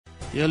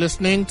You're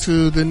listening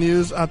to the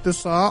news at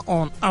this hour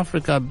on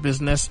Africa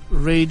Business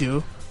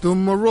Radio. The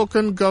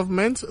Moroccan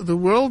government, the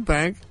World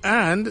Bank,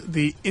 and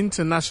the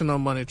International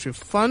Monetary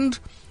Fund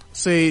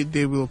say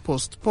they will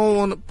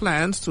postpone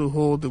plans to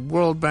hold the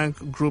World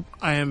Bank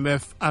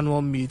Group-IMF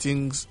annual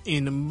meetings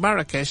in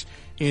Marrakesh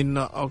in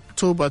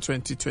October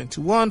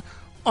 2021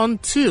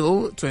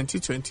 until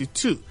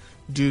 2022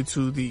 due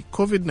to the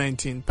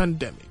COVID-19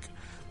 pandemic.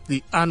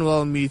 The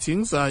annual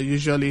meetings are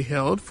usually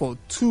held for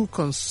 2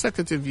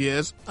 consecutive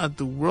years at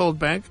the World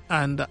Bank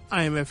and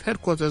IMF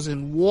headquarters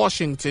in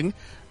Washington,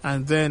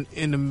 and then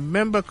in a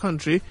member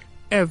country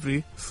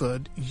every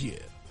 3rd year.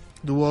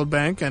 The World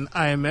Bank and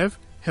IMF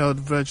held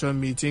virtual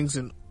meetings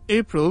in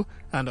April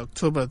and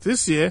October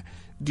this year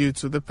due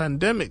to the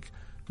pandemic.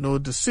 No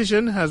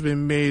decision has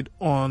been made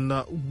on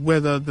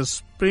whether the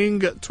spring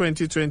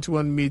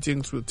 2021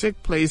 meetings will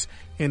take place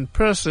in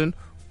person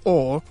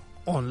or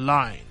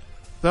online.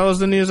 That was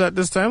the news at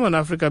this time on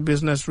Africa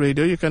Business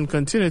Radio. You can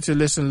continue to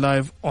listen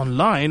live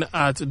online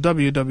at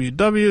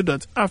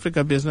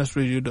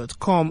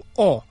www.africabusinessradio.com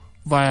or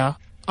via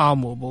our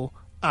mobile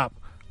app.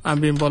 I'm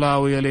Bimbola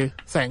Oyele.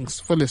 Thanks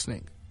for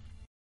listening.